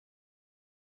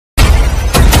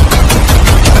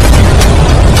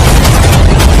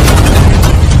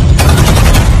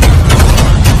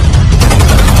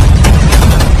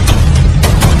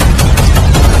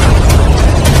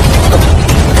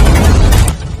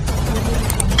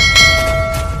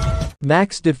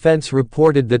maxdefense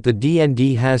reported that the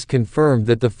DND has confirmed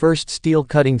that the first steel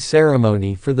cutting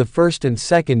ceremony for the first and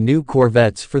second new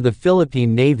corvettes for the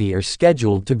Philippine Navy are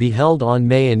scheduled to be held on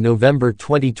May and November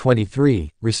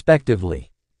 2023, respectively.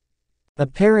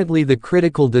 Apparently the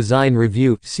Critical Design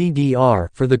Review (CDR)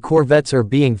 for the corvettes are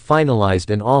being finalized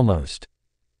and almost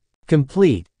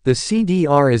complete. The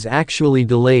CDR is actually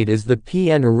delayed as the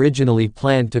PN originally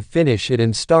planned to finish it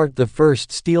and start the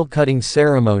first steel cutting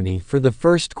ceremony for the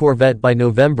first corvette by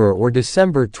November or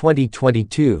December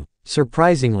 2022.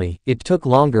 Surprisingly, it took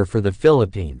longer for the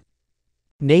Philippine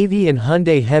Navy and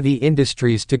Hyundai Heavy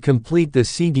Industries to complete the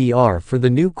CDR for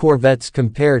the new corvettes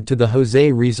compared to the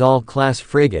Jose Rizal class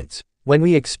frigates, when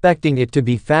we expecting it to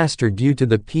be faster due to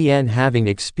the PN having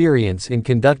experience in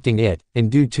conducting it,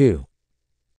 and due to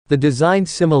the design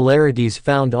similarities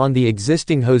found on the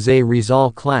existing Jose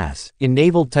Rizal class, in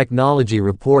Naval Technology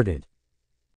reported.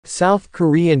 South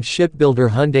Korean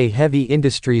shipbuilder Hyundai Heavy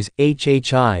Industries,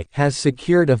 HHI, has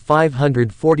secured a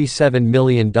 $547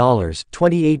 million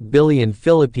 (28 billion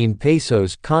Philippine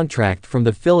pesos) contract from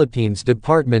the Philippines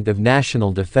Department of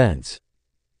National Defense.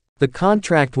 The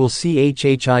contract will see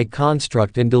HHI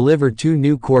construct and deliver 2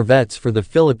 new corvettes for the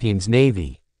Philippines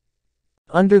Navy.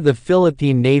 Under the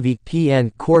Philippine Navy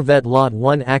PN Corvette Lot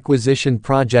 1 acquisition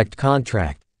project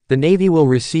contract, the Navy will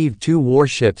receive 2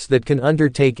 warships that can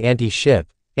undertake anti-ship,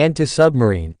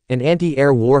 anti-submarine, and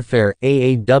anti-air warfare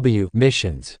 (AAW)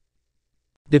 missions.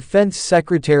 Defense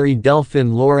Secretary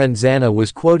Delfin Lorenzana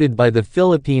was quoted by the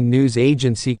Philippine news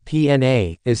agency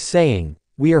PNA as saying,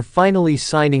 "We are finally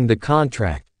signing the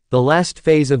contract, the last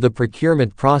phase of the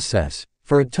procurement process,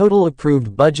 for a total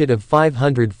approved budget of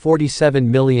 $547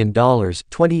 million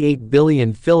 (28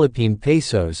 billion Philippine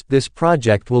pesos). This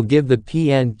project will give the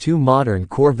PN 2 modern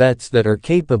corvettes that are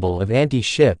capable of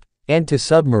anti-ship,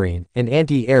 anti-submarine, and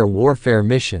anti-air warfare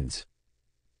missions."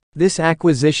 This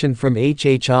acquisition from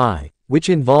HHI, which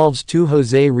involves 2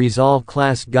 Jose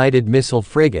Rizal-class guided missile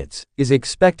frigates, is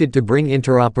expected to bring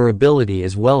interoperability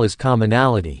as well as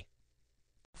commonality.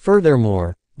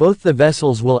 Furthermore, both the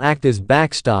vessels will act as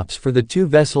backstops for the 2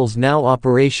 vessels now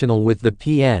operational with the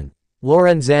PN,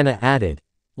 Lorenzana added.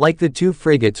 Like the 2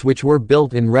 frigates which were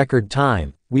built in record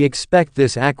time, we expect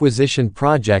this acquisition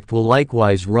project will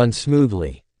likewise run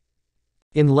smoothly.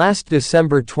 In last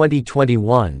December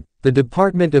 2021, the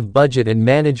Department of Budget and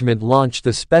Management launched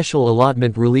the Special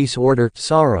Allotment Release Order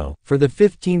 (SARO) for the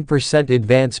 15%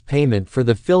 advance payment for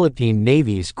the Philippine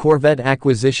Navy's Corvette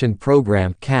Acquisition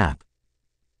Program (CAP).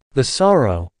 The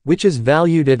SARO, which is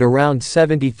valued at around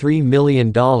 $73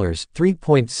 million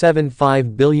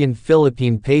 (3.75 billion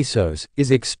Philippine pesos),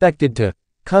 is expected to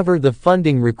cover the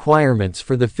funding requirements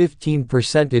for the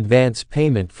 15% advance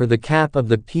payment for the CAP of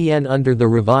the PN under the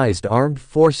revised Armed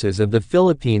Forces of the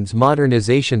Philippines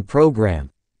Modernization Program.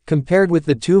 Compared with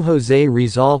the 2 Jose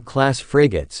Rizal-class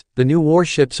frigates, the new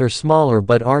warships are smaller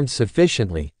but armed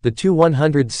sufficiently. The 2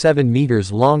 107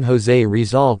 meters long Jose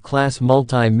Rizal-class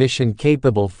multi-mission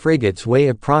capable frigates weigh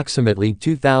approximately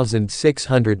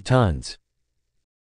 2,600 tons.